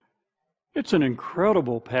It's an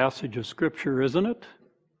incredible passage of Scripture, isn't it?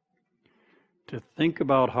 To think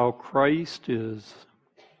about how Christ is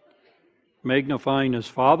magnifying His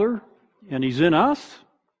Father, and He's in us.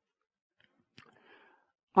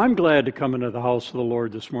 I'm glad to come into the house of the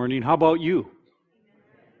Lord this morning. How about you?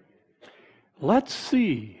 Let's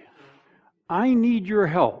see. I need your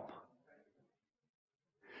help.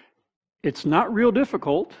 It's not real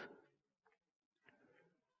difficult.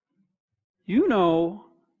 You know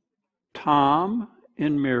Tom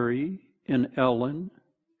and Mary and Ellen,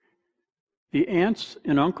 the aunts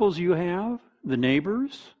and uncles you have, the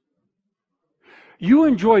neighbors. You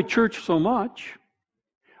enjoy church so much.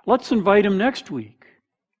 Let's invite them next week.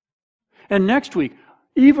 And next week,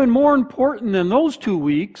 even more important than those 2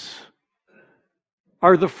 weeks,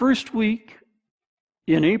 are the first week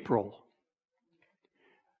in April.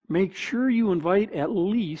 Make sure you invite at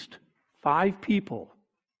least 5 people.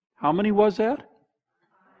 How many was that?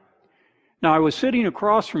 Now, I was sitting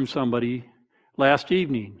across from somebody last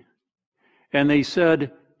evening, and they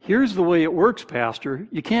said, here's the way it works, Pastor.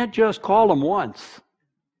 You can't just call them once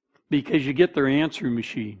because you get their answering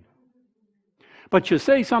machine. But you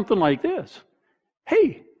say something like this: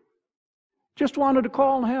 hey, just wanted to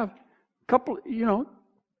call and have a couple,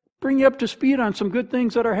 bring you up to speed on some good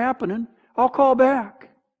things that are happening. I'll call back.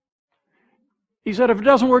 He said, if it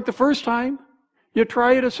doesn't work the first time, you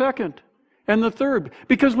try it a second and the third.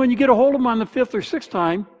 Because when you get a hold of them on the 5th or 6th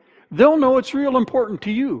time, they'll know it's real important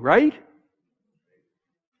to you, right?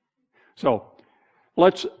 So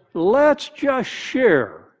let's just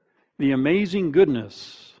share the amazing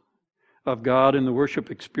goodness of God in the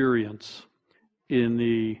worship experience in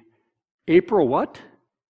the April what?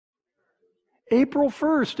 April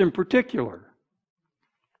 1st in particular.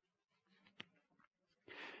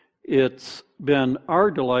 It's been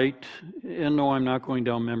our delight, and no, I'm not going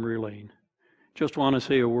down memory lane. Just want to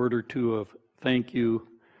say a word or two of thank you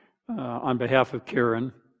on behalf of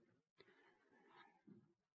Karen.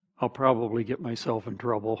 I'll probably get myself in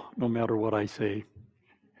trouble no matter what I say.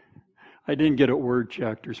 I didn't get it word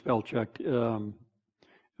checked or spell checked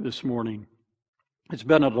this morning. It's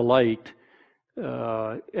been a delight.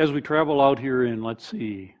 As we travel out here in,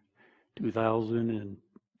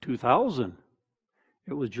 2000.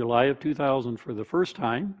 It was July of 2000 for the first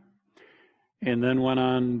time, and then went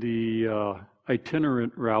on the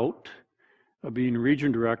itinerant route of being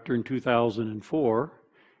region director in 2004,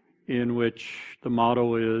 in which the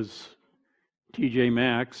motto is TJ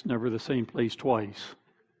Maxx, never the same place twice.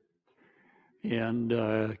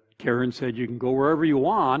 And Karen said, you can go wherever you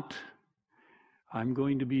want. I'm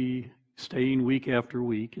going to be staying week after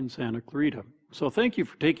week in Santa Clarita. So thank you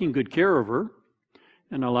for taking good care of her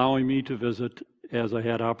and allowing me to visit as I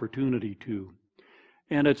had opportunity to.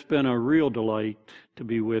 And it's been a real delight to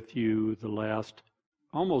be with you the last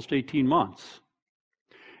almost 18 months.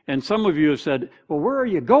 And some of you have said, well, where are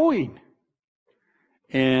you going?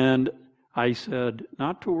 And I said,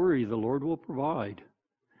 not to worry, the Lord will provide.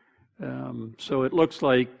 So it looks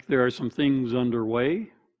like there are some things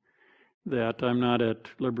underway that I'm not at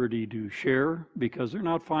liberty to share because they're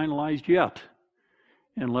not finalized yet.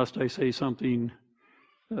 And lest I say something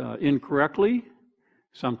incorrectly,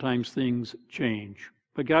 sometimes things change.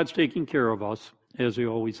 But God's taking care of us, as He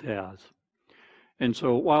always has. And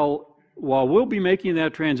so while we'll be making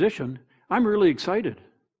that transition, I'm really excited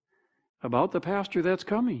about the pastor that's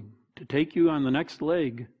coming to take you on the next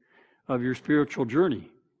leg of your spiritual journey.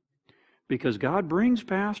 Because God brings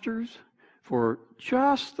pastors for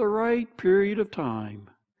just the right period of time.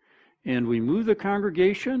 And we move the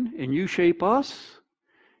congregation, and you shape us,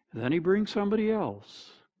 and then He brings somebody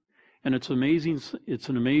else. And it's amazing. It's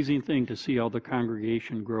an amazing thing to see how the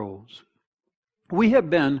congregation grows. We have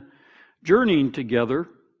been journeying together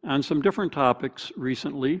on some different topics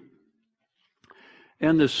recently.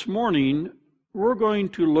 And this morning, we're going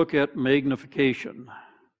to look at magnification.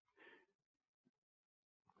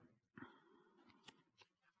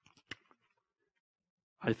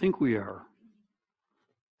 I think we are.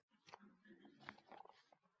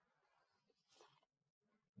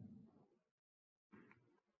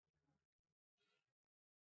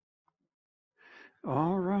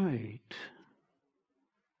 All right.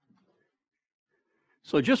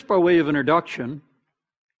 So just by way of introduction,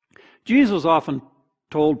 Jesus often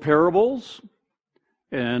told parables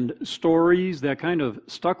and stories that kind of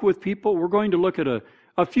stuck with people. We're going to look at a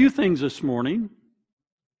few things this morning.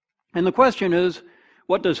 And the question is,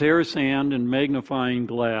 what does hair, sand, and magnifying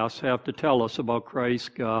glass have to tell us about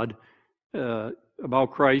Christ, God,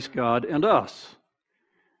 and us?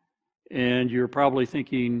 And you're probably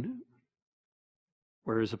thinking,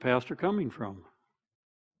 where is the pastor coming from?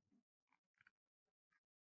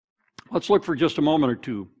 Let's look for just a moment or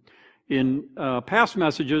two. In past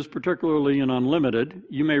messages, particularly in Unlimited,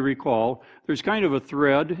 you may recall, there's kind of a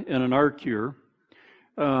thread and an arc here.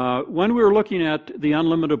 When we were looking at the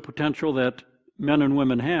unlimited potential that men and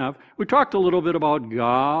women have, we talked a little bit about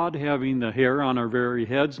God having the hair on our very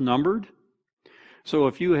heads numbered. So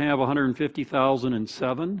if you have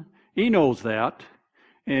 150,007, He knows that.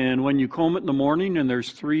 And when you comb it in the morning and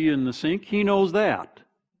there's 3 in the sink, He knows that.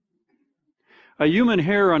 A human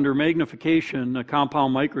hair under magnification, a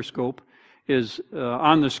compound microscope, is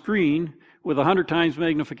on the screen with 100 times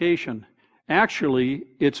magnification. Actually,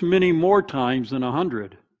 it's many more times than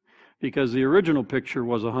 100, because the original picture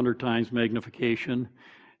was 100 times magnification.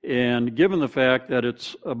 And given the fact that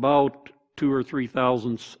it's about 2 or 3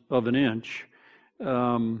 thousandths of an inch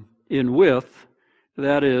in width,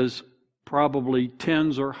 that is probably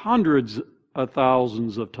tens or hundreds of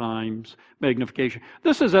thousands of times magnification.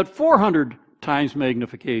 This is at 400 times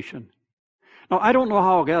magnification. Now, I don't know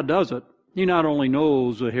how God does it. He not only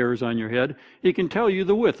knows the hairs on your head, He can tell you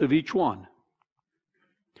the width of each one.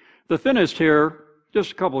 The thinnest hair,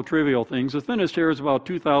 just a couple of trivial things, the thinnest hair is about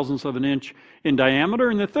 2 thousandths of an inch in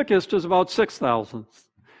diameter, and the thickest is about 6 thousandths.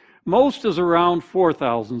 Most is around 4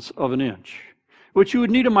 thousandths of an inch, which you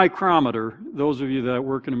would need a micrometer. Those of you that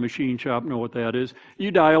work in a machine shop know what that is.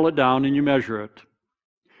 You dial it down and you measure it.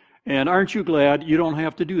 And aren't you glad you don't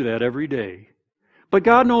have to do that every day? But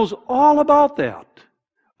God knows all about that,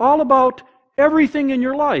 all about everything in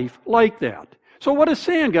your life like that. So what has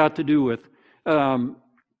sand got to do with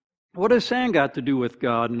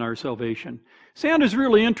God and our salvation? Sand is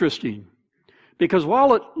really interesting, because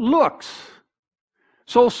while it looks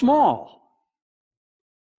so small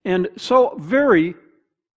and so very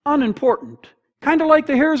unimportant, kind of like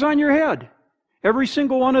the hairs on your head, every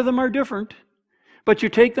single one of them are different, but you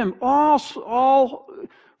take them all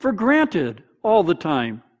for granted all the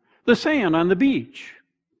time. The sand on the beach.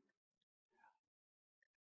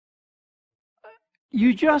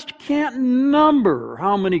 You just can't number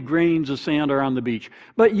how many grains of sand are on the beach.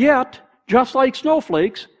 But yet, just like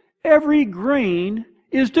snowflakes, every grain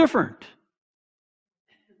is different.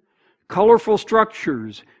 Colorful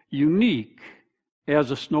structures, unique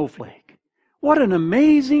as a snowflake. What an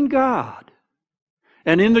amazing God.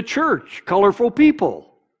 And in the church, colorful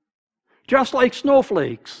people, just like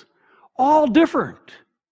snowflakes, all different,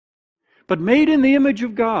 but made in the image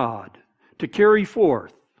of God to carry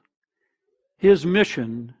forth His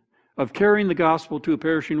mission of carrying the gospel to a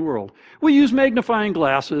perishing world. We use magnifying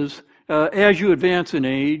glasses as you advance in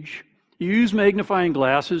age. You use magnifying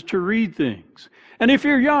glasses to read things. And if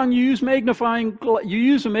you're young, you use a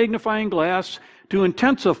magnifying glass to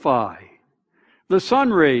intensify the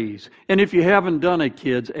sun rays. And if you haven't done it,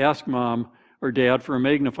 kids, ask mom or dad for a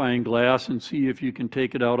magnifying glass and see if you can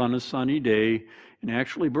take it out on a sunny day and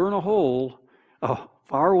actually burn a hole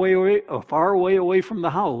far away from the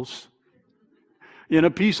house in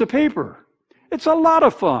a piece of paper. It's a lot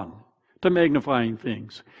of fun to magnifying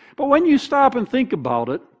things. But when you stop and think about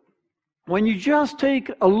it, when you just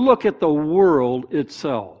take a look at the world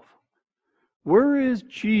itself, where is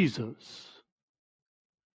Jesus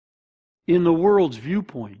in the world's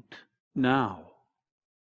viewpoint now?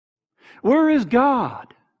 Where is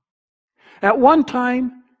God? At one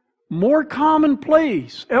time, more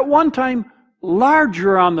commonplace. At one time,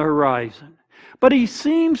 larger on the horizon. But He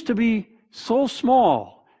seems to be so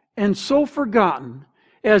small and so forgotten,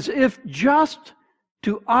 as if just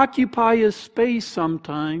to occupy His space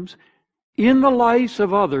sometimes in the lives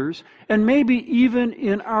of others, and maybe even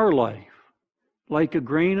in our life, like a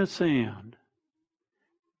grain of sand,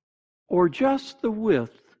 or just the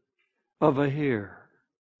width of a hair.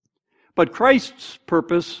 But Christ's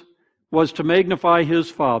purpose was to magnify His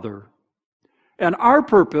Father, and our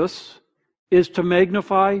purpose is to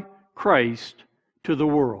magnify Christ to the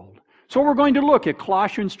world. So we're going to look at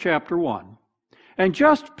Colossians chapter 1 and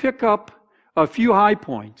just pick up a few high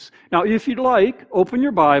points. Now, if you'd like, open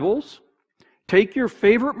your Bibles, take your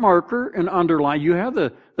favorite marker and underline. You have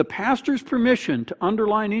the pastor's permission to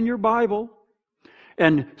underline in your Bible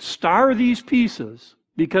and star these pieces,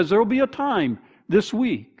 because there will be a time this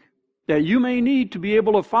week that you may need to be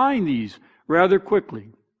able to find these rather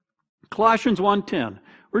quickly. Colossians 1:10.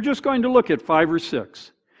 We're just going to look at 5 or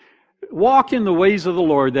 6. Walk in the ways of the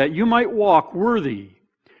Lord, that you might walk worthy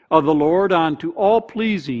of the Lord unto all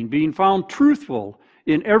pleasing, being found truthful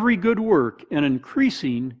in every good work and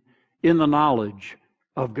increasing in the knowledge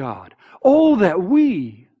of God. Oh, that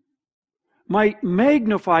we might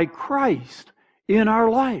magnify Christ in our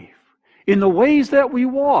life, in the ways that we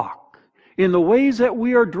walk, in the ways that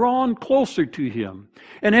we are drawn closer to Him.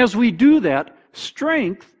 And as we do that,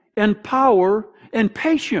 strength and power and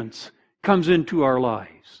patience comes into our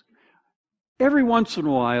lives. Every once in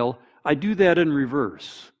a while, I do that in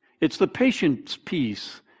reverse. It's the patience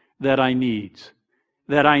piece that I need.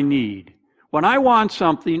 When I want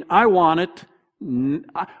something, I want it.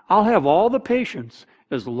 I'll have all the patience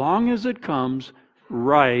as long as it comes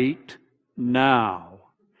right now.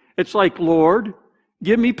 It's like, Lord,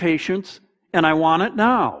 give me patience, and I want it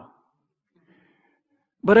now.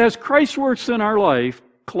 But as Christ works in our life,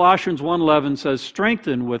 Colossians 1:11 says,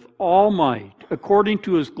 strengthen with all might, according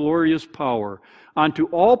to his glorious power, unto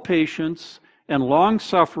all patience and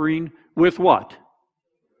long-suffering with what?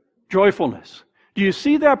 Joyfulness. Do you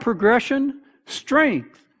see that progression?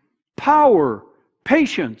 Strength, power,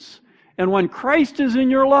 patience. And when Christ is in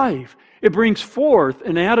your life, it brings forth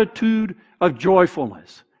an attitude of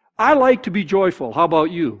joyfulness. I like to be joyful. How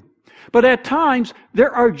about you? But at times,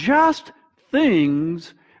 there are just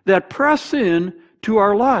things that press in to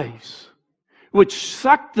our lives, which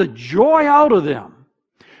suck the joy out of them,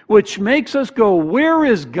 which makes us go, where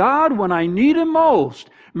is God when I need him most?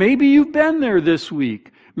 Maybe you've been there this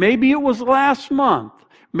week. Maybe it was last month.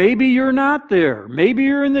 Maybe you're not there. Maybe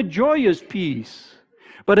you're in the joyous peace.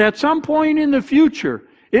 But at some point in the future,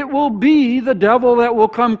 it will be the devil that will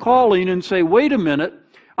come calling and say, wait a minute,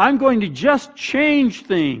 I'm going to just change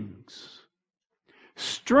things.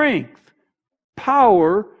 Strength,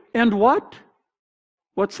 power, and what?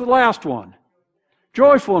 What's the last one?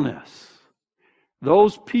 Joyfulness.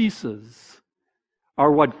 Those pieces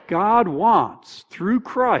are what God wants through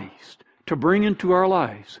Christ to bring into our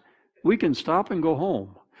lives. We can stop and go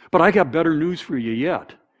home. But I got better news for you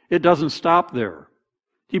yet. It doesn't stop there.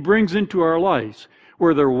 He brings into our lives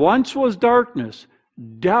where there once was darkness,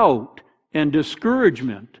 doubt, and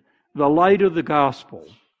discouragement, the light of the gospel.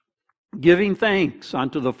 Giving thanks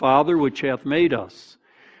unto the Father which hath made us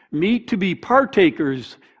meet to be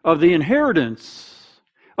partakers of the inheritance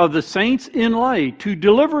of the saints in light, who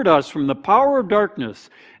delivered us from the power of darkness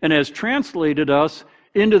and has translated us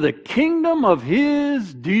into the kingdom of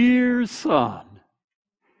his dear Son.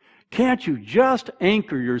 Can't you just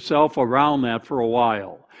anchor yourself around that for a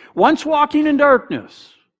while? Once walking in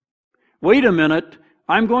darkness, wait a minute,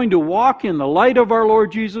 I'm going to walk in the light of our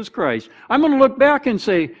Lord Jesus Christ. I'm going to look back and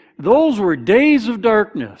say, those were days of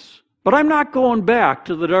darkness, but I'm not going back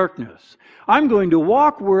to the darkness. I'm going to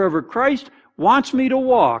walk wherever Christ wants me to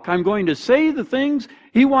walk. I'm going to say the things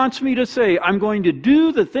he wants me to say. I'm going to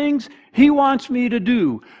do the things he wants me to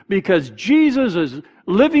do, because Jesus is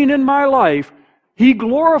living in my life. He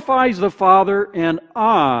glorifies the Father, and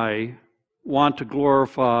I want to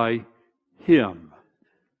glorify him.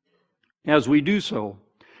 As we do so,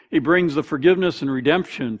 he brings the forgiveness and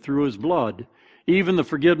redemption through his blood, even the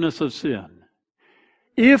forgiveness of sin.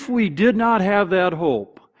 If we did not have that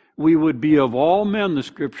hope, we would be of all men, the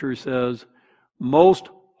Scripture says, most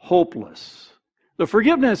hopeless. The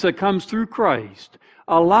forgiveness that comes through Christ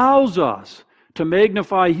allows us to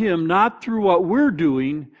magnify him not through what we're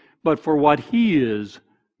doing, but for what he is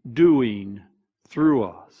doing through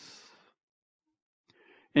us.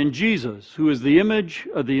 And Jesus, who is the image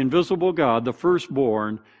of the invisible God, the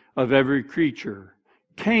firstborn of every creature,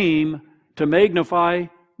 came to magnify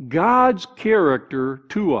God's character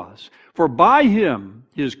to us. For by him,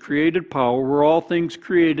 his created power, were all things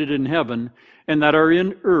created in heaven and that are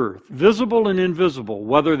in earth, visible and invisible,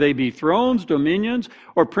 whether they be thrones, dominions,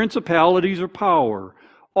 or principalities or power.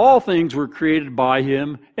 All things were created by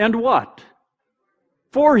him, and what?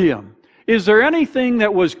 For him. Is there anything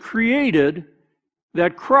that was created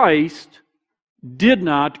that Christ did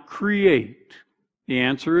not create? The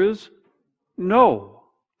answer is no.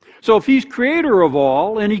 So if he's creator of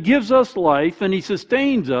all, and he gives us life, and he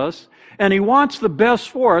sustains us, and he wants the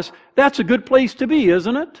best for us, that's a good place to be,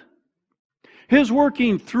 isn't it? His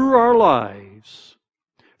working through our lives,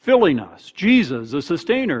 filling us. Jesus, the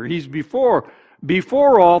sustainer, he's before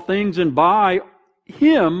all things, and by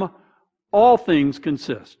him all things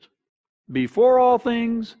consist. Before all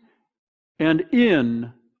things and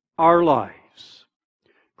in our lives.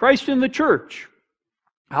 Christ in the church.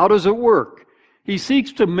 How does it work? He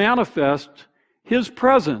seeks to manifest his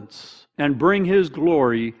presence and bring his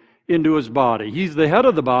glory into his body. He's the head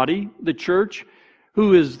of the body, the church,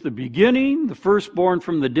 who is the beginning, the firstborn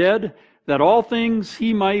from the dead, that all things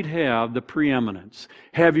he might have the preeminence.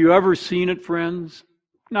 Have you ever seen it, friends?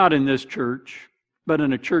 Not in this church, but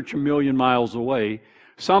in a church a million miles away.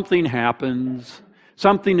 Something happens,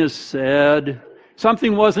 something is said,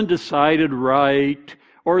 something wasn't decided right,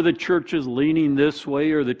 or the church is leaning this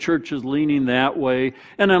way, or the church is leaning that way,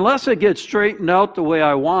 and unless it gets straightened out the way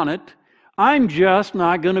I want it, I'm just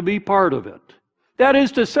not going to be part of it. That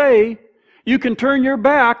is to say, You can turn your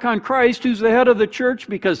back on Christ, who's the head of the church,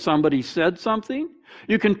 because somebody said something.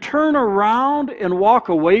 You can turn around and walk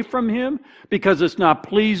away from Him because it's not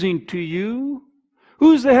pleasing to you.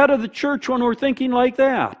 Who's the head of the church when we're thinking like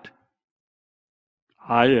that?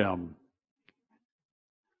 I am.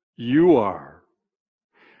 You are.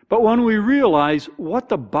 But when we realize what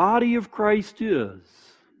the body of Christ is,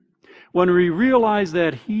 when we realize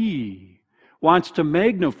that He wants to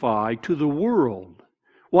magnify to the world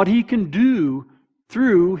what He can do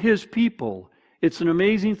through His people, it's an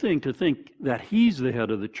amazing thing to think that He's the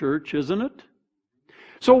head of the church, isn't it?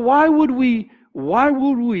 So why would we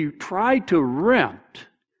try to rent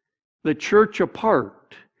the church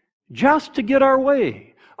apart just to get our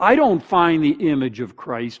way? I don't find the image of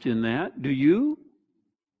Christ in that. Do you?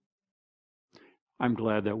 I'm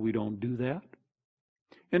glad that we don't do that.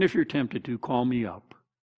 And if you're tempted to, call me up.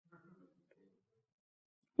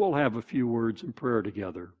 We'll have a few words in prayer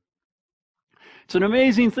together. It's an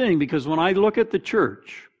amazing thing because when I look at the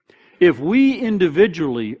church, if we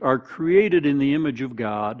individually are created in the image of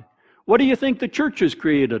God, what do you think the church is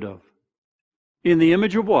created of? In the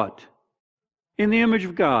image of what? In the image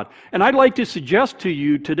of God. And I'd like to suggest to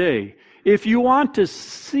you today, if you want to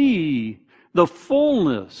see the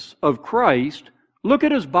fullness of Christ, look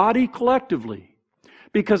at His body collectively.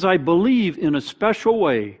 Because I believe in a special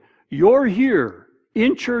way, you're here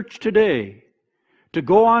in church today to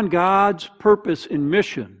go on God's purpose and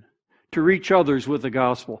mission to reach others with the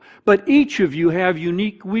gospel. But each of you have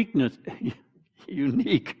unique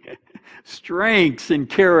strengths and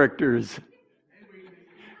characters.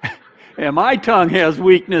 And my tongue has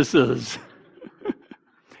weaknesses.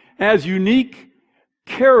 Has unique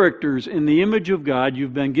characters in the image of God.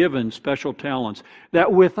 You've been given special talents.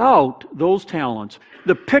 That without those talents,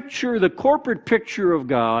 the corporate picture of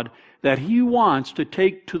God that He wants to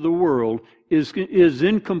take to the world is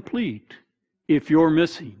incomplete if you're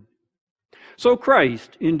missing. So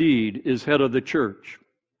Christ, indeed, is head of the church.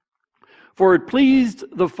 For it pleased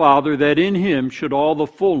the Father that in Him should all the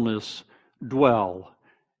fullness dwell.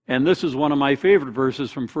 And this is one of my favorite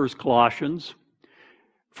verses from 1 Colossians.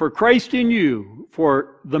 For Christ in you,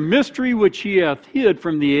 for the mystery which He hath hid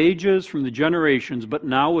from the ages, from the generations, but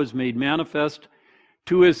now is made manifest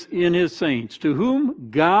to us in His saints, to whom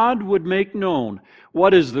God would make known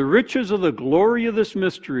what is the riches of the glory of this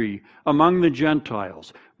mystery among the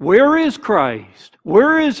Gentiles. Where is Christ?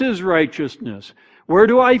 Where is His righteousness? Where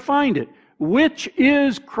do I find it? Which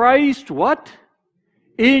is Christ, what?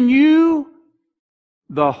 In you,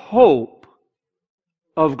 the hope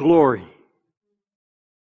of glory.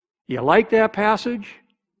 You like that passage?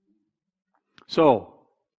 So,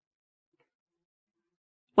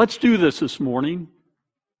 let's do this morning.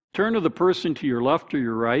 Turn to the person to your left or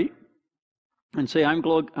your right and say,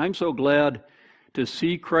 I'm so glad to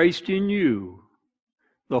see Christ in you,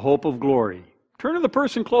 the hope of glory. Turn to the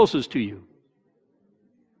person closest to you.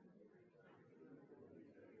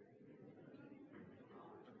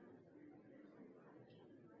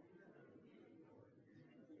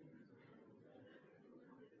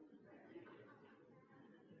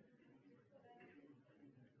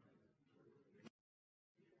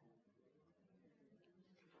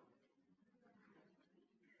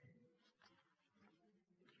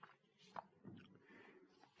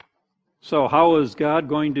 So how is God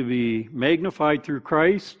going to be magnified through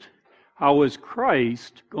Christ? How is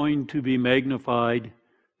Christ going to be magnified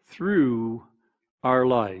through our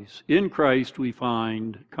lives? In Christ we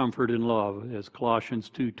find comfort and love, as Colossians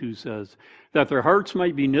 2:2 says, that their hearts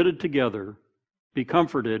might be knitted together, be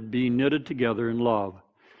comforted, being knitted together in love,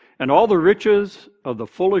 and all the riches of the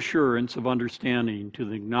full assurance of understanding to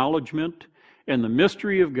the acknowledgement and the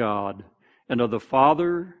mystery of God and of the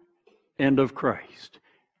Father and of Christ.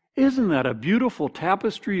 Isn't that a beautiful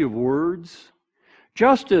tapestry of words?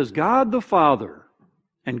 Just as God the Father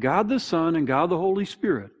and God the Son and God the Holy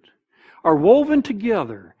Spirit are woven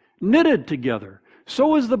together, knitted together,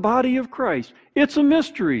 so is the body of Christ. It's a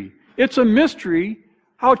mystery. It's a mystery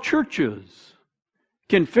how churches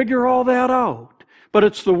can figure all that out. But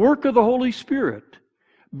it's the work of the Holy Spirit,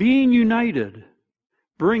 being united,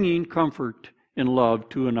 bringing comfort and love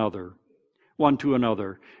to another. One to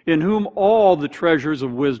another, in whom all the treasures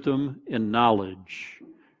of wisdom and knowledge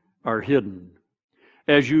are hidden.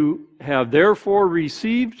 As you have therefore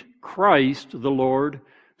received Christ the Lord,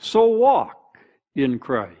 so walk in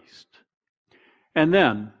Christ. And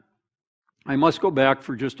then, I must go back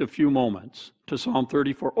for just a few moments to Psalm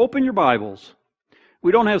 34. Open your Bibles.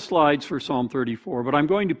 We don't have slides for Psalm 34, but I'm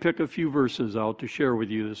going to pick a few verses out to share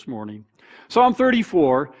with you this morning. Psalm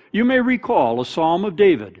 34, you may recall, a psalm of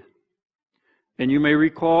David. And you may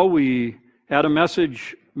recall we had a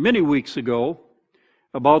message many weeks ago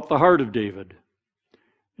about the heart of David.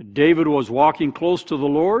 David was walking close to the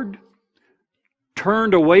Lord,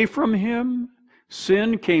 turned away from him,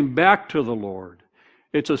 sin, came back to the Lord.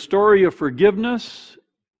 It's a story of forgiveness.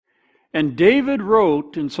 And David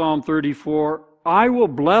wrote in Psalm 34, I will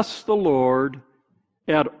bless the Lord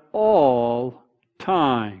at all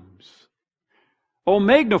times. Oh,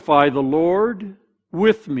 magnify the Lord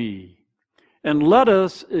with me, and let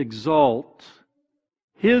us exalt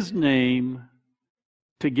His name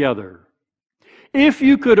together. If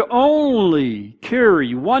you could only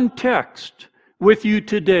carry one text with you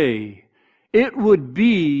today, it would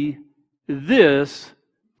be this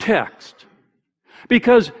text.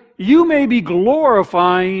 Because you may be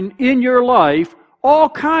glorifying in your life all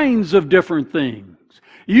kinds of different things.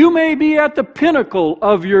 You may be at the pinnacle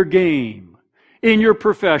of your game in your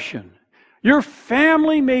profession. Your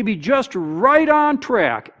family may be just right on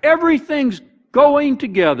track. Everything's going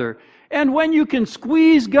together. And when you can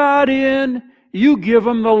squeeze God in, you give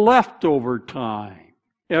Him the leftover time.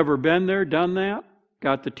 Ever been there, done that?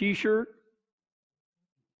 Got the t-shirt?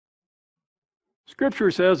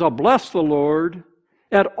 Scripture says, I'll bless the Lord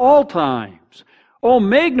at all times. Oh,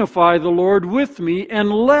 magnify the Lord with me, and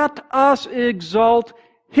let us exalt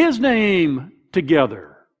His name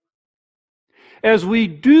together. As we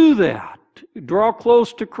do that, draw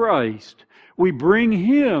close to Christ, we bring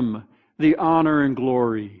Him the honor and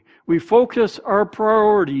glory. We focus our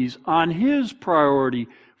priorities on His priority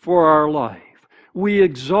for our life. We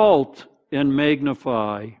exalt and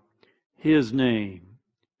magnify His name.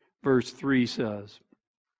 Verse 3 says,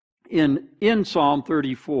 in Psalm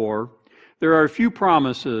 34, there are a few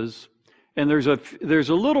promises, and there's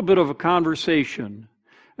a little bit of a conversation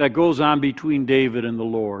that goes on between David and the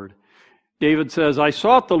Lord. David says, I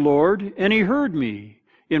sought the Lord, and He heard me,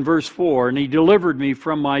 in verse 4, and He delivered me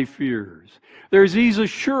from my fears. There's these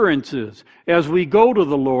assurances. As we go to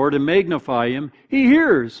the Lord and magnify Him, He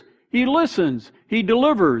hears, He listens, He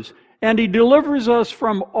delivers, and He delivers us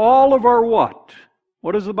from all of our what?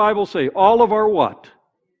 What does the Bible say? All of our what?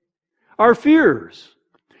 Our fears.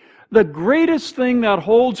 The greatest thing that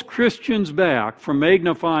holds Christians back from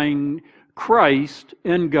magnifying Christ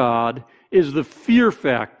and God is the fear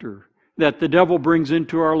factor that the devil brings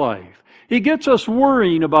into our life. He gets us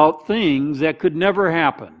worrying about things that could never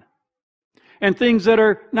happen, and things that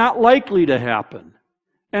are not likely to happen,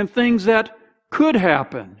 and things that could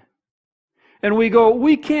happen. And we go,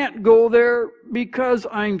 we can't go there because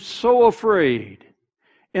I'm so afraid.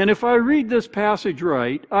 And if I read this passage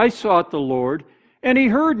right, I sought the Lord, and He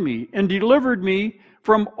heard me and delivered me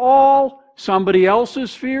from all somebody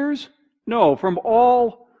else's fears? No, from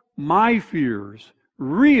all my fears,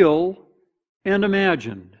 real and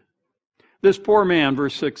imagined. This poor man,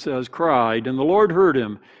 verse 6 says, cried, and the Lord heard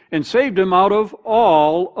him and saved him out of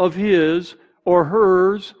all of his or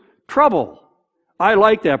hers trouble. I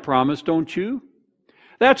like that promise, don't you?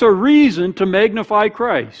 That's a reason to magnify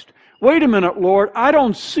Christ. Wait a minute, Lord, I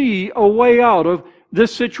don't see a way out of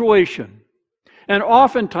this situation. And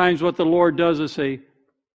oftentimes what the Lord does is say,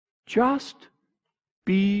 just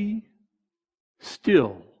be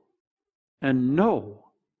still and know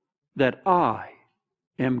that I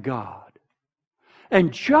am God.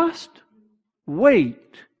 And just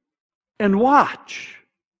wait and watch.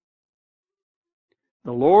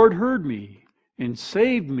 The Lord heard me and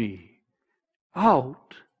saved me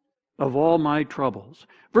out of all my troubles.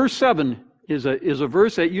 Verse 7 is a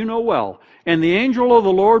verse that you know well. And the angel of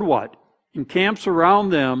the Lord what? Encamps around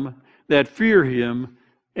them that fear Him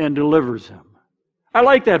and delivers them. I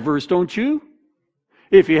like that verse, don't you?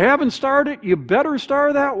 If you haven't started, you better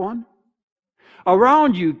start that one.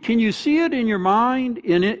 Around you, can you see it in your mind?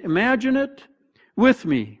 Imagine it with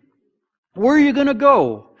me. Where are you going to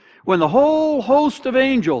go when the whole host of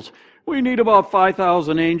angels, we need about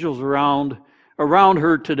 5,000 angels around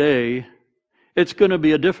her today. It's going to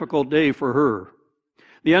be a difficult day for her.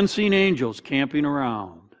 The unseen angels camping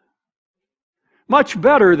around. Much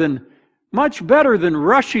better than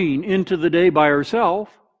rushing into the day by herself.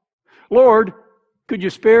 Lord, could you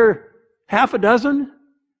spare half a dozen?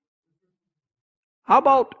 How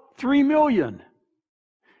about 3 million?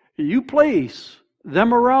 You place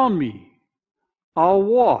them around me. I'll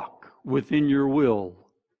walk within your will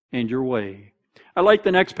and your way. I like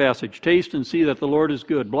the next passage. Taste and see that the Lord is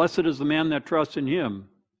good. Blessed is the man that trusts in Him.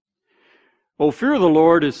 O fear the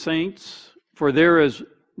Lord, His saints, for there is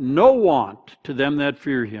no want to them that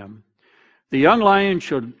fear Him. The young lion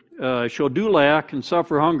shall do lack and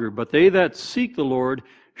suffer hunger, but they that seek the Lord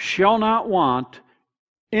shall not want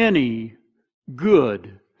any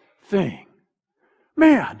good thing.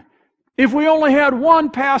 Man, if we only had one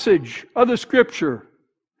passage of the Scripture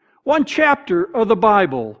One chapter of the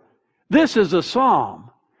Bible. This is a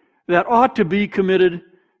psalm that ought to be committed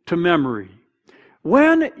to memory.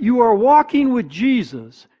 When you are walking with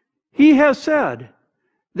Jesus, He has said,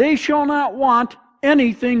 they shall not want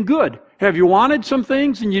anything good. Have you wanted some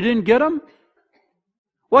things and you didn't get them?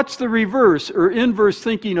 What's the reverse or inverse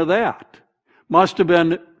thinking of that? Must have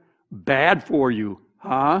been bad for you,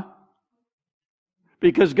 huh?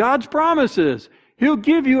 Because God's promise is He'll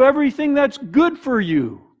give you everything that's good for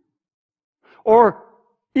you. Or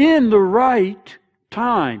in the right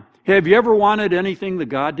time. Have you ever wanted anything that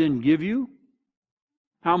God didn't give you?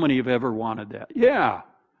 How many have ever wanted that? Yeah,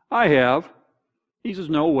 I have. He says,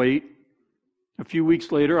 no, wait. A few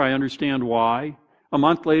weeks later, I understand why. A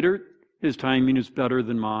month later, His timing is better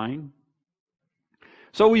than mine.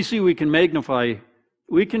 So we see we can magnify Christ.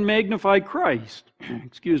 We can magnify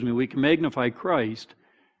Christ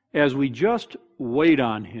as we just wait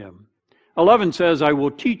on Him. 11 says, I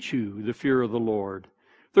will teach you the fear of the Lord.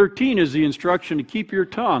 13 is the instruction to keep your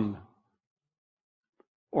tongue,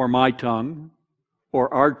 or my tongue,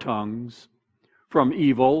 or our tongues, from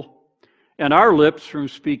evil, and our lips from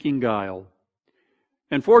speaking guile.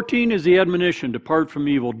 And 14 is the admonition, depart from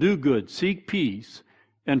evil, do good, seek peace,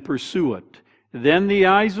 and pursue it. Then the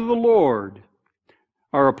eyes of the Lord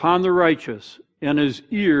are upon the righteous, and His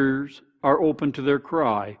ears are open to their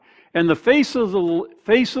cry. And the face of the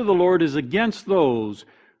Lord is against those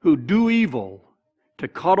who do evil, to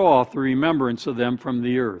cut off the remembrance of them from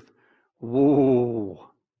the earth. Whoa,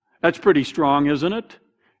 that's pretty strong, isn't it?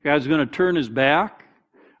 God's going to turn His back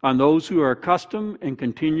on those who are accustomed and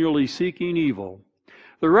continually seeking evil.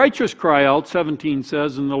 The righteous cry out, 17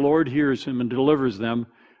 says, and the Lord hears him and delivers them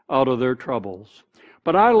out of their troubles.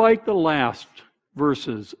 But I like the last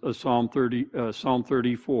verses of Psalm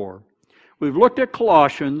 34. We've looked at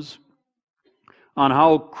Colossians on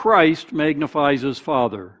how Christ magnifies His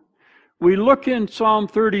Father. We look in Psalm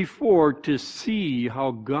 34 to see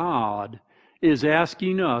how God is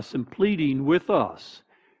asking us and pleading with us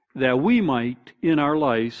that we might, in our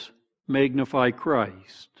lives, magnify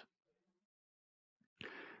Christ.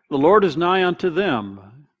 The Lord is nigh unto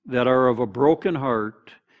them that are of a broken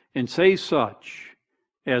heart, and say such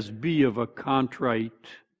as be of a contrite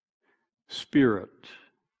spirit.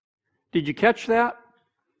 Did you catch that?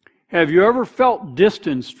 Have you ever felt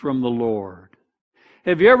distanced from the Lord?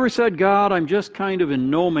 Have you ever said, God, I'm just kind of in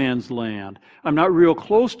no man's land. I'm not real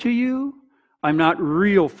close to you. I'm not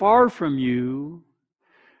real far from you.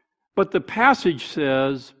 But the passage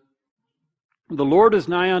says, the Lord is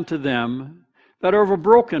nigh unto them that are of a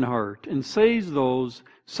broken heart, and saves those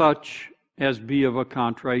such as be of a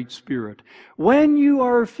contrite spirit. When you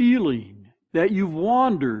are feeling that you've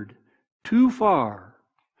wandered too far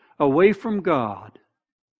away from God,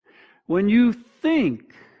 when you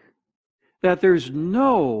think that there's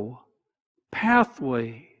no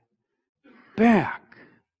pathway back.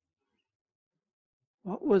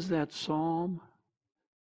 What was that psalm?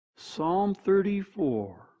 Psalm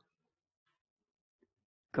 34.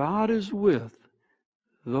 God is with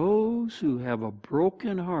those who have a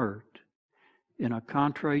broken heart and a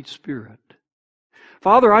contrite spirit.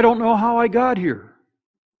 Father, I don't know how I got here.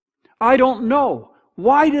 I don't know.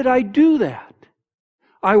 Why did I do that?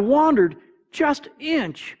 I wandered just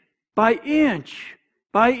inch by inch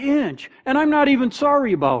by inch, and I'm not even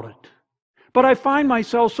sorry about it. But I find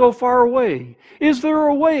myself so far away. Is there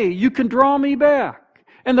a way you can draw me back?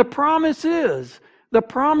 And the promise is that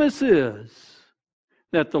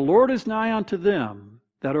the Lord is nigh unto them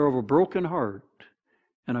that are of a broken heart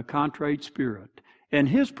and a contrite spirit. And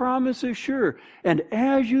His promise is sure. And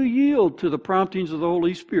as you yield to the promptings of the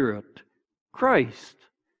Holy Spirit, Christ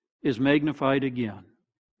is magnified again.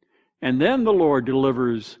 And then the Lord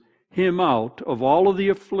delivers him out of all of the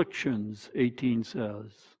afflictions, 18 says.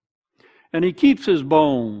 And He keeps his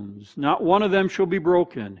bones. Not one of them shall be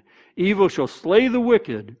broken. Evil shall slay the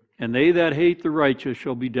wicked, and they that hate the righteous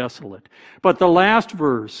shall be desolate. But the last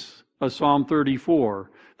verse of Psalm 34,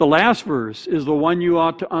 the last verse is the one you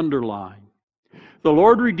ought to underline. The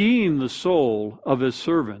Lord redeemed the soul of His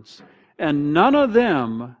servants, and none of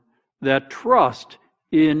them that trust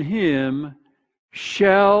in Him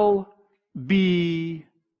shall be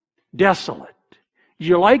desolate.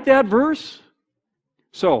 You like that verse?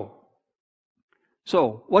 So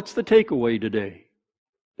what's the takeaway today?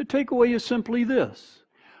 The takeaway is simply this.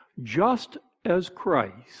 Just as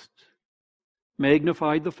Christ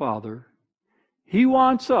magnified the Father, He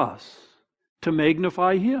wants us to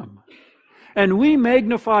magnify Him. And we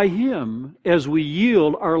magnify Him as we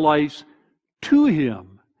yield our lives to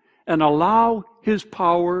Him and allow His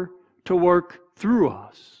power to work through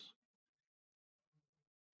us.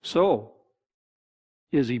 So,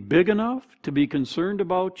 Is He big enough to be concerned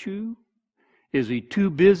about you? Is He too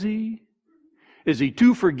busy? Is He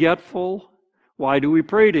too forgetful? Why do we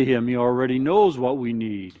pray to Him? He already knows what we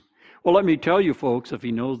need. Well, let me tell you, folks, if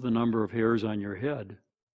He knows the number of hairs on your head,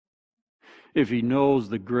 if He knows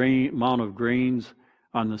the amount of grains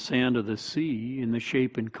on the sand of the sea and the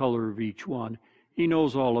shape and color of each one, He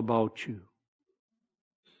knows all about you.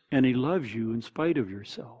 And He loves you in spite of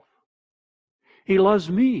yourself. He loves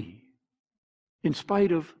me in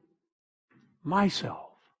spite of myself.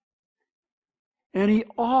 And He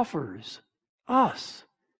offers us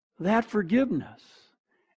that forgiveness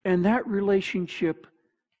and that relationship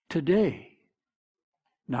today.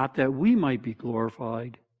 Not that we might be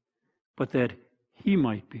glorified, but that He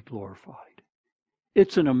might be glorified.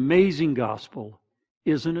 It's an amazing gospel,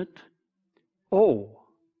 isn't it? Oh,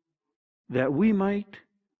 that we might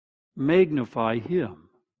magnify Him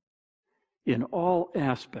in all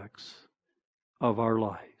aspects of our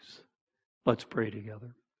lives. Let's pray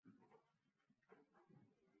together.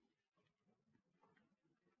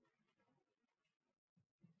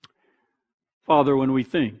 Father, when we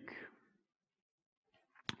think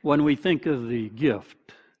of the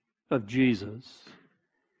gift of Jesus,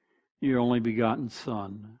 your only begotten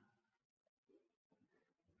Son,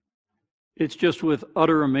 it's just with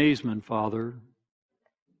utter amazement, Father,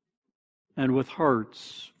 and with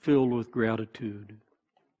hearts filled with gratitude,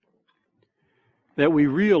 that we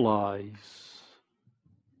realize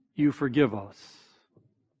you forgive us.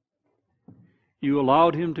 You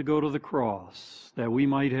allowed Him to go to the cross that we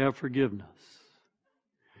might have forgiveness.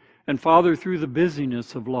 And Father, through the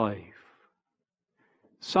busyness of life,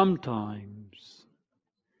 sometimes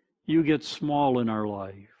you get small in our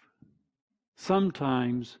life.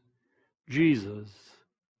 Sometimes Jesus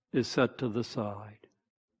is set to the side.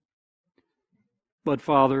 But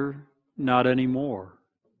Father, not anymore.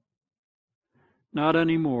 Not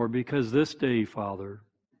anymore, because this day, Father,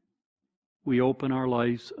 we open our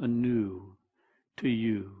lives anew to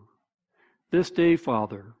you. This day,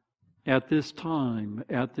 Father, at this time,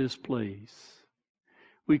 at this place,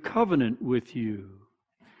 we covenant with you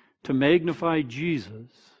to magnify Jesus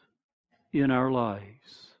in our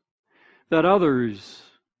lives, that others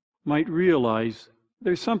might realize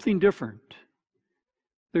there's something different.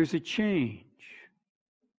 There's a change.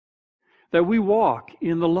 That we walk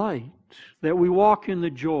in the light, that we walk in the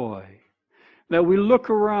joy, that we look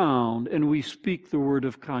around and we speak the word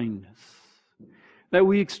of kindness, that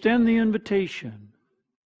we extend the invitation,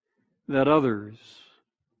 that others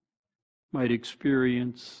might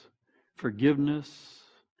experience forgiveness,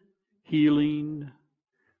 healing,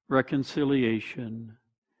 reconciliation,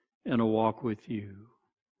 and a walk with you.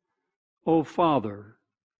 Oh, Father,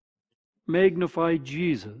 magnify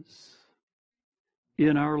Jesus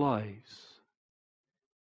in our lives,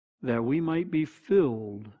 that we might be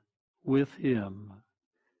filled with Him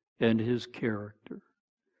and His character.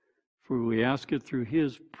 For we ask it through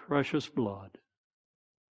His precious blood.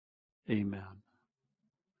 Amen.